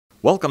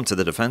Welcome to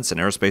the Defense and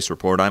Aerospace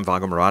Report. I'm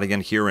Bogdan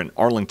here in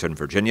Arlington,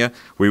 Virginia.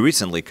 We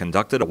recently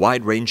conducted a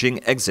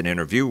wide-ranging exit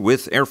interview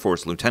with Air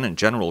Force Lieutenant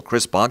General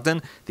Chris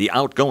Bogdan, the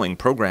outgoing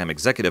Program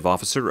Executive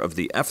Officer of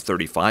the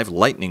F-35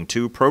 Lightning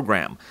II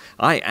program.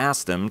 I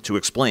asked him to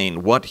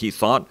explain what he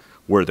thought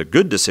were the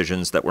good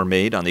decisions that were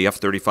made on the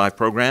F-35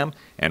 program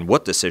and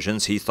what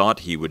decisions he thought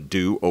he would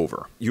do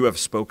over. You have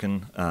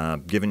spoken,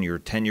 given your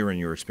tenure and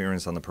your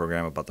experience on the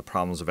program, about the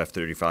problems of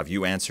F-35.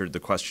 You answered the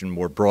question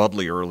more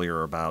broadly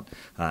earlier about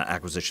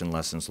acquisition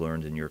lessons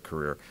learned in your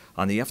career.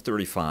 On the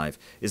F-35,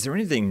 is there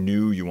anything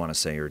new you want to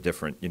say or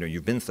different? You know,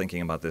 you've been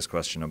thinking about this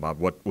question about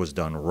what was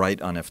done right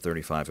on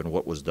F-35 and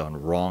what was done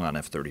wrong on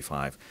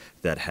F-35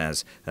 that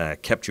has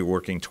kept you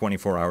working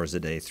 24 hours a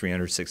day,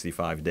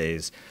 365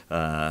 days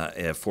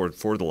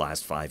for the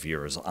last 5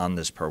 years on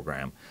this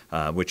program,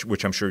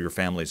 which I'm sure your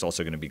family is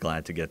also going to be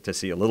glad to get to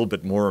see a little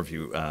bit more of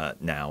you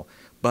now.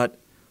 But,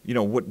 you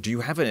know, what do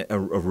you have a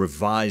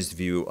revised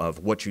view of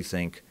what you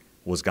think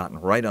was gotten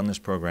right on this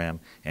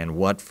program and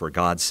what, for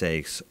God's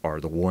sakes,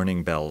 are the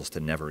warning bells to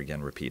never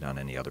again repeat on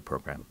any other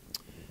program?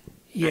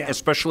 Yeah.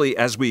 Especially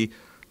as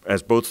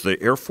both the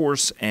Air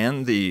Force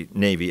and the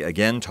Navy,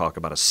 again, talk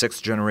about a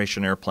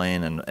sixth-generation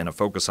airplane and a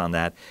focus on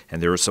that.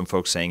 And there are some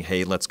folks saying,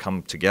 hey, let's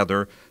come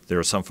together. There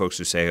are some folks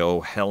who say, oh,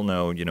 hell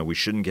no, you know, we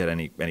shouldn't get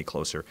any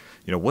closer.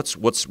 You know,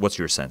 what's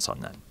your sense on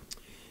that?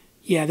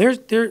 Yeah,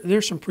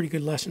 there's some pretty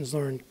good lessons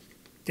learned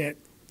that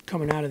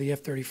coming out of the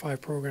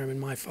F-35 program in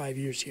my 5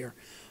 years here.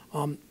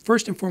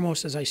 First and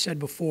foremost, as I said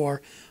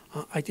before,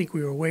 I think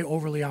we were way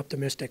overly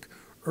optimistic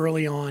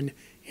early on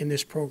in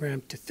this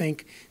program to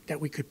think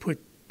that we could put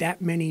that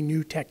many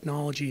new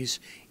technologies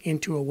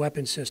into a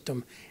weapon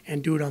system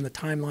and do it on the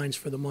timelines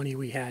for the money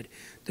we had.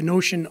 The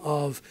notion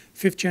of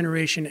fifth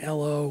generation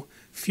LO,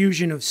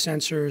 fusion of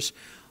sensors,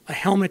 a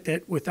helmet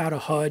that without a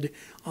HUD,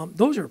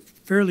 those are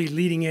fairly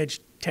leading edge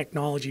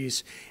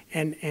technologies,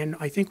 and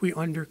I think we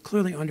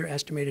clearly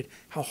underestimated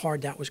how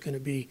hard that was going to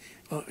be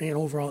in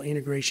overall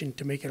integration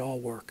to make it all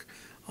work.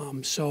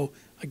 So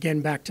again,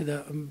 back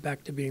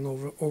to being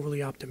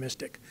overly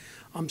optimistic.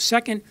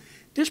 Second,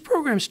 this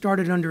program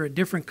started under a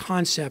different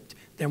concept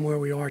than where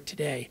we are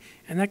today,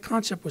 and that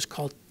concept was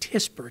called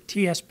TSPR,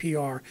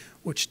 T-S-P-R,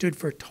 which stood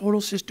for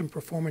Total System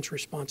Performance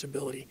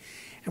Responsibility.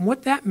 And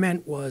what that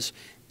meant was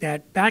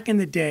that back in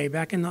the day,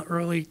 back in the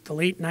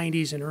late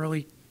 90s and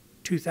early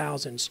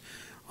 2000s,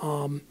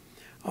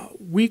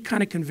 we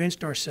kind of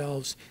convinced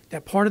ourselves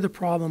that part of the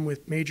problem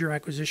with major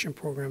acquisition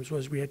programs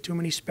was we had too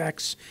many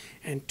specs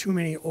and too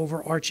many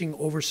overarching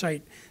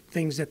oversight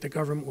things that the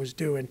government was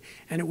doing.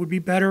 And it would be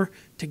better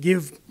to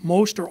give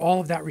most or all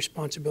of that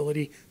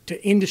responsibility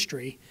to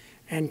industry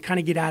and kind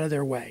of get out of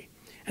their way.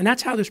 And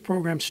that's how this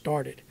program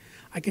started.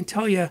 I can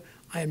tell you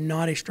I am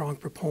not a strong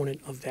proponent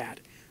of that.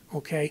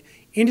 Okay,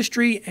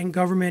 industry and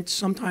government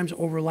sometimes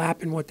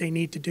overlap in what they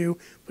need to do,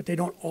 but they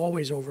don't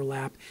always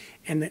overlap.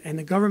 And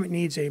the government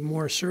needs a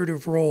more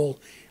assertive role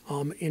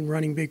in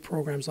running big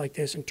programs like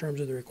this in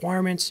terms of the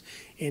requirements,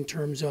 in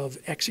terms of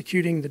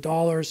executing the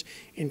dollars,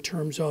 in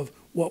terms of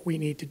what we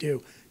need to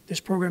do.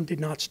 This program did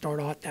not start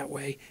out that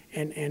way,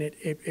 and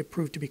it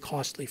proved to be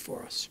costly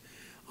for us.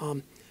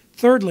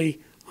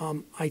 Thirdly,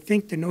 I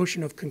think the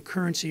notion of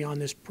concurrency on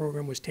this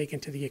program was taken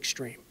to the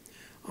extreme.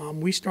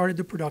 We started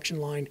the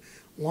production line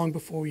long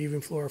before we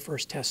even flew our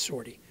first test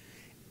sortie.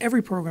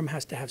 Every program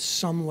has to have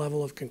some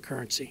level of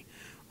concurrency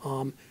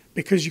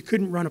because you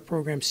couldn't run a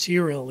program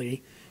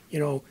serially, you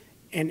know,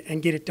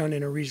 and get it done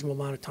in a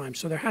reasonable amount of time.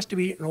 So there has to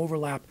be an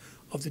overlap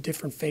of the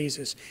different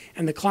phases.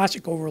 And the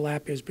classic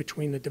overlap is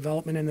between the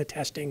development and the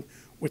testing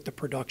with the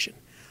production.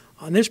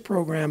 On this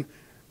program,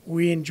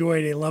 we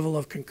enjoyed a level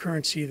of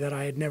concurrency that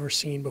I had never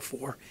seen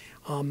before,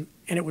 and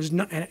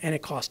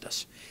it cost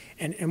us.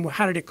 And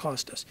how did it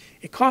cost us?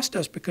 It cost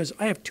us because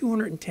I have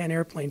 210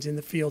 airplanes in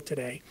the field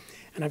today,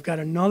 and I've got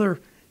another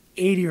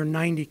 80 or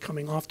 90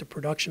 coming off the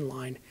production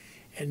line,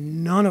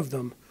 and none of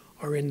them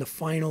are in the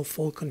final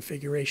full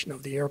configuration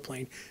of the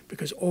airplane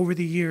because over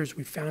the years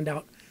we found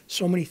out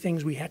so many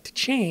things we had to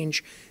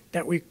change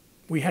that we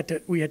had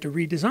to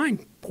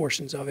redesign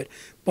portions of it.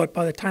 But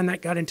by the time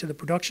that got into the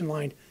production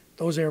line,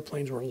 those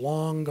airplanes were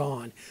long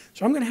gone.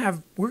 So we're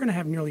going to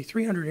have nearly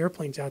 300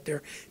 airplanes out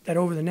there that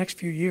over the next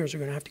few years are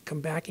going to have to come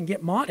back and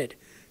get modded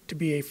to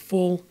be a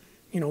full,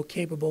 you know,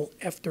 capable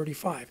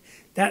F-35.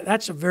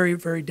 That's a very,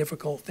 very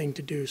difficult thing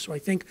to do. So I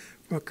think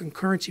from a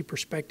concurrency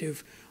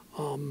perspective,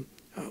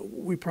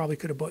 we probably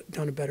could have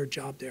done a better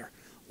job there.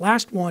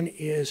 Last one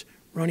is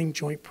running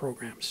joint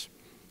programs.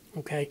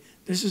 Okay,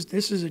 this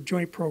is a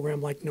joint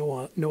program like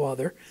no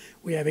other.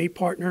 We have 8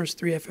 partners,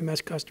 3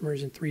 FMS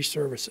customers, and 3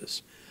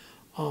 services.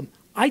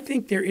 I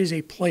think there is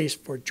a place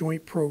for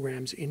joint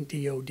programs in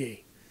DoD,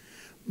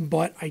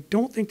 but I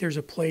don't think there's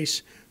a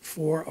place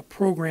for a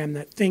program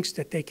that thinks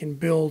that they can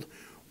build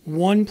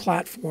one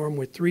platform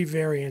with 3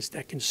 variants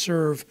that can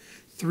serve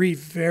 3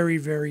 very,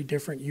 very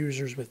different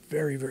users with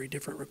very, very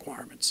different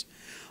requirements.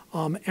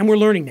 And we're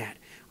learning that.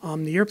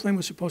 The airplane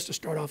was supposed to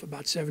start off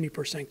about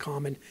 70%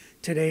 common.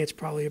 Today it's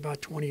probably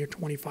about 20 or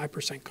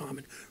 25%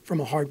 common from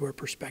a hardware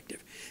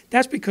perspective.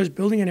 That's because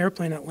building an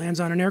airplane that lands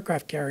on an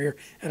aircraft carrier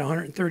at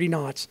 130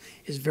 knots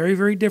is very,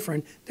 very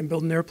different than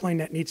building an airplane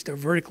that needs to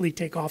vertically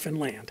take off and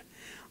land.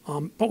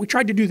 But we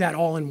tried to do that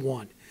all in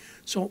one.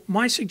 So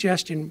my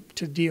suggestion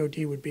to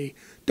DoD would be,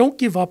 don't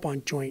give up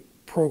on joint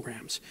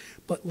programs,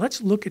 but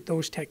let's look at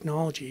those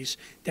technologies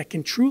that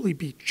can truly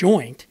be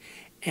joint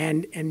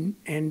and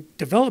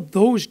develop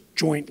those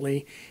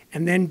jointly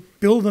and then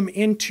build them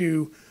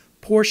into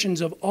portions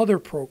of other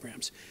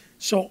programs.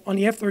 So on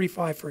the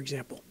F-35, for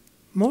example,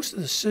 most of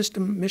the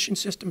mission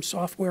system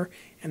software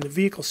and the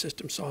vehicle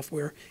system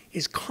software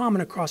is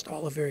common across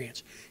all the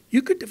variants.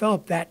 You could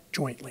develop that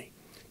jointly.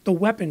 The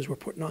weapons we're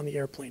putting on the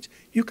airplanes,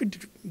 you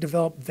could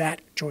develop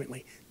that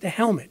jointly. The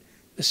helmet,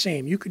 the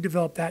same. You could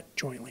develop that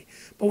jointly.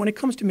 But when it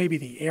comes to maybe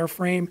the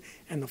airframe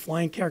and the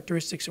flying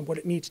characteristics and what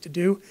it needs to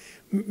do,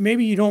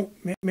 maybe you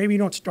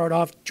don't start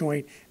off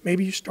joint.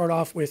 Maybe you start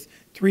off with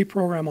 3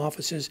 program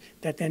offices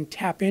that then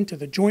tap into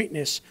the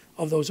jointness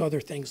of those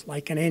other things,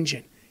 like an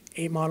engine,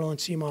 A model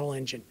and C model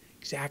engine,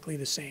 exactly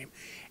the same.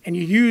 And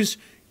you use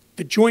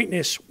the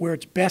jointness where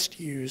it's best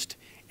used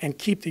and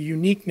keep the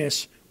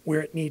uniqueness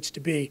where it needs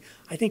to be.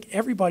 I think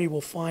everybody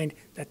will find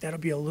that that'll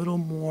be a little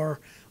more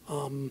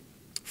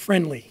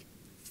friendly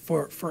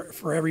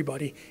for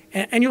everybody,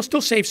 and you'll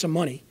still save some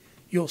money.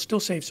 You'll still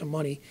save some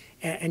money,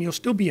 and you'll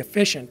still be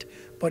efficient,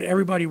 but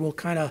everybody will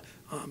kind of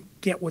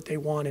get what they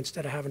want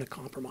instead of having to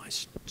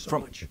compromise so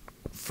much.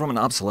 From an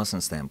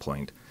obsolescence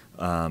standpoint,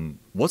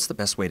 what's the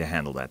best way to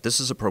handle that?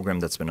 This is a program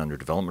that's been under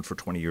development for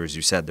 20 years.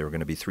 You said there are going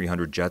to be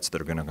 300 jets that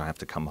are going to have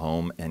to come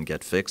home and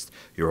get fixed.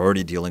 You're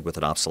already dealing with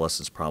an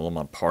obsolescence problem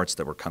on parts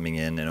that were coming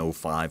in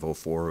 05,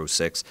 04,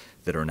 06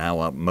 that are now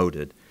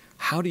outmoded.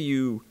 How do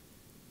you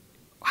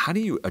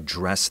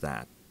address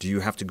that? Do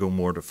you have to go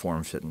more to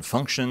form, fit, and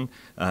function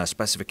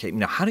specification?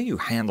 Now, how do you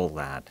handle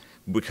that?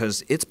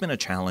 Because it's been a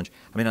challenge.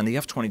 I mean, on the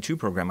F-22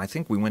 program, I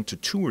think we went to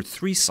 2 or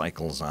 3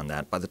 cycles on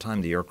that by the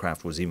time the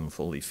aircraft was even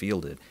fully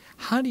fielded.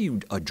 How do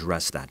you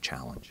address that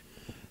challenge?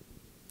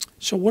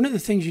 So one of the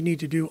things you need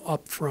to do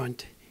up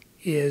front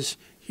is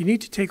you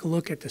need to take a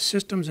look at the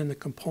systems and the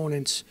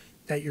components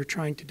that you're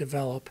trying to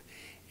develop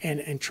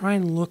and try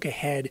and look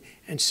ahead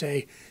and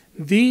say,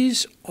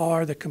 these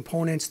are the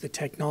components, the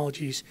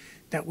technologies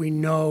that we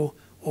know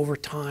over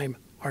time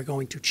are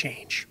going to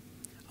change.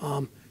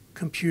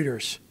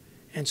 Computers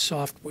and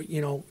software,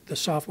 the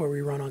software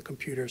we run on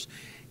computers,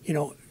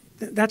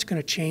 that's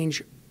going to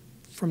change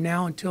from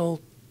now until,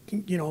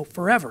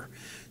 forever.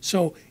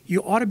 So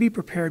you ought to be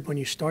prepared when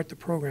you start the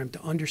program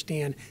to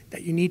understand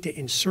that you need to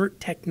insert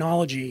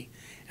technology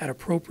at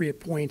appropriate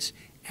points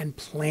and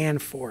plan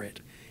for it.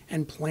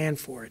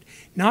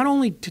 Not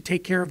only to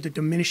take care of the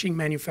diminishing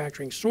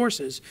manufacturing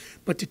sources,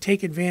 but to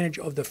take advantage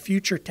of the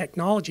future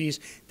technologies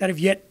that have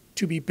yet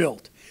to be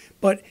built.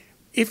 But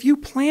if you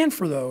plan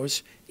for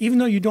those, even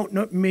though you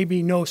don't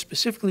maybe know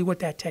specifically what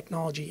that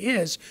technology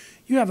is,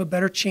 you have a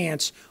better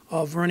chance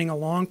of running a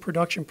long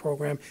production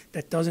program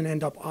that doesn't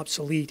end up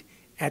obsolete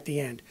at the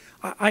end.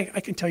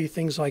 I can tell you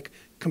things like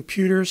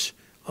computers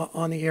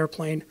on the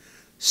airplane,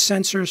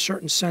 sensors,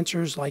 certain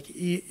sensors like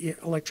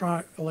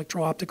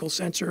electro-optical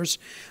sensors,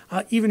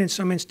 even in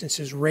some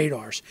instances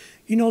radars.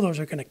 Those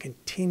are going to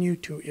continue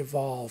to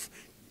evolve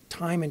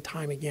time and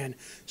time again.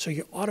 So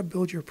you ought to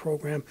build your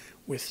program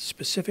with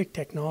specific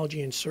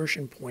technology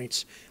insertion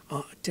points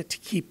to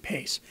keep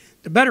pace.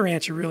 The better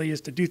answer really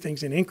is to do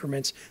things in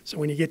increments, so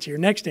when you get to your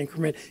next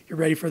increment, you're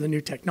ready for the new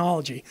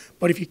technology.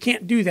 But if you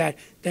can't do that,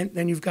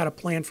 then you've got to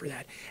plan for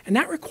that. And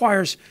that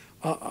requires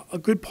a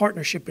good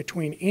partnership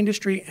between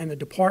industry and the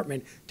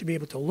department to be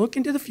able to look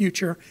into the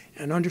future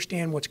and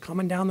understand what's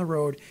coming down the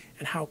road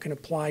and how it can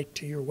apply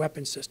to your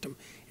weapon system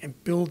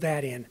and build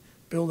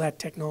that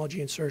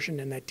technology insertion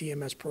and that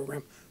DMS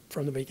program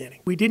from the beginning.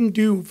 We didn't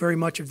do very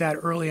much of that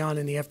early on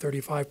in the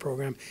F-35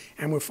 program,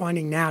 and we're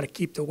finding now to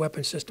keep the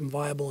weapon system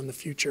viable in the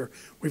future,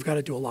 we've got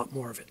to do a lot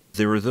more of it.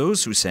 There are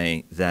those who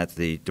say that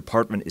the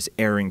department is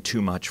erring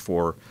too much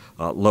for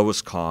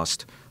lowest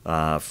cost,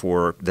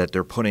 that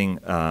they're putting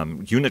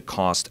unit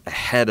cost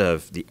ahead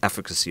of the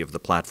efficacy of the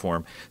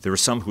platform. There are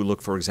some who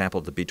look, for example,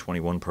 at the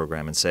B-21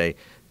 program and say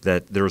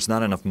that there's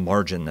not enough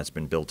margin that's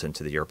been built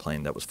into the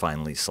airplane that was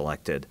finally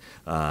selected,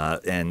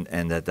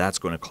 and that's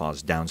going to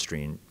cause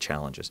downstream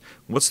challenges.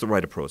 What's the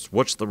right approach?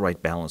 What's the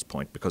right balance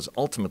point? Because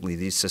ultimately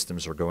these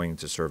systems are going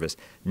into service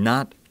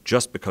not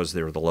just because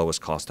they're the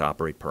lowest cost to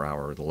operate per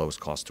hour or the lowest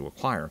cost to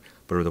acquire,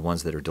 but are the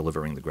ones that are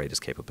delivering the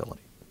greatest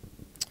capability.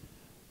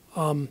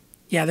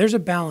 Yeah, there's a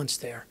balance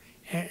there,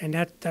 and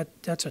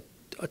that's a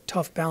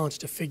tough balance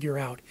to figure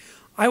out.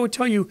 I would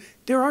tell you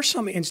there are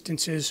some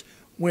instances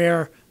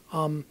where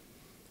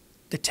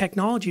the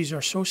technologies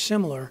are so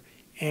similar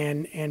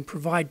and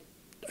provide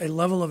a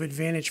level of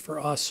advantage for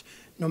us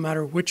no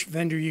matter which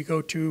vendor you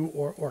go to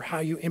or how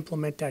you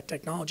implement that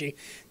technology,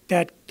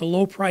 that the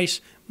low price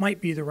might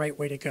be the right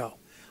way to go.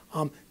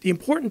 The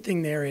important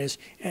thing there is,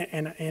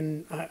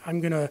 and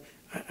I'm going to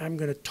I'm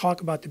going to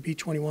talk about the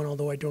B-21,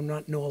 although I do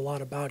not know a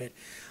lot about it.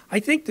 I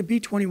think the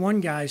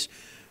B-21 guys,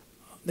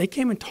 they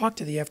came and talked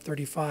to the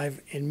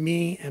F-35 and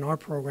me and our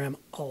program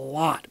a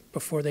lot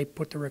before they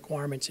put the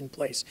requirements in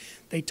place.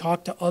 They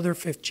talked to other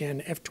 5th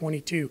Gen,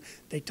 F-22.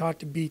 They talked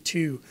to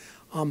B-2.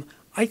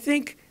 I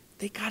think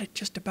they got it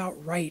just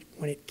about right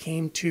when it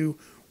came to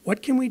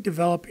what can we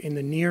develop in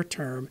the near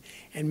term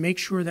and make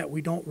sure that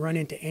we don't run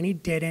into any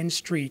dead-end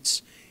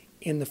streets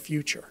in the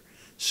future.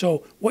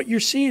 So what you're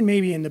seeing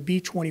maybe in the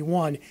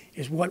B-21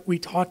 is what we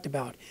talked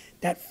about.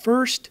 That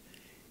first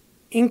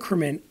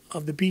increment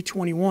of the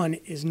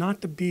B-21 is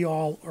not the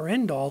be-all or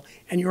end-all,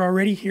 and you're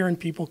already hearing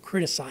people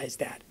criticize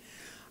that.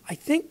 I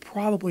think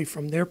probably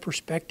from their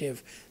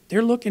perspective,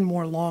 they're looking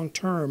more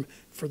long-term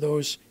for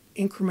those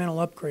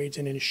incremental upgrades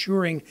and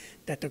ensuring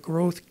that the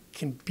growth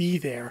can be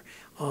there.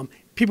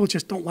 People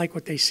just don't like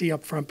what they see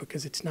up front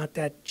because it's not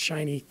that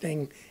shiny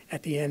thing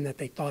at the end that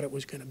they thought it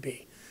was going to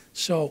be.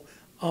 So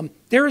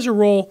there is a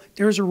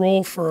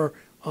role for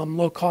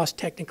low cost,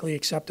 technically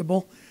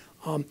acceptable.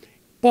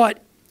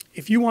 But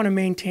if you want to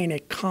maintain a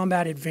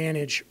combat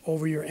advantage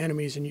over your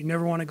enemies and you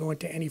never want to go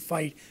into any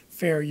fight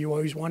fair, you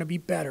always want to be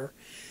better,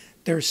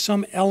 there's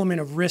some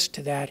element of risk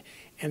to that,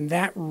 and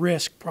that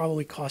risk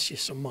probably costs you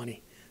some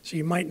money. So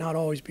you might not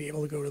always be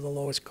able to go to the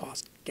lowest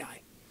cost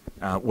guy.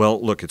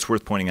 Well, look, it's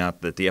worth pointing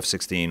out that the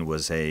F-16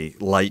 was a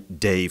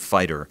light day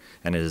fighter,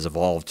 and it has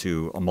evolved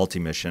to a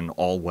multi-mission,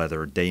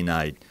 all-weather,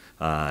 day-night,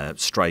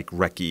 strike,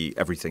 recce,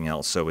 everything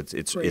else. So it's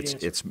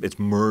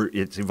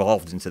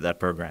evolved into that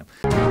program.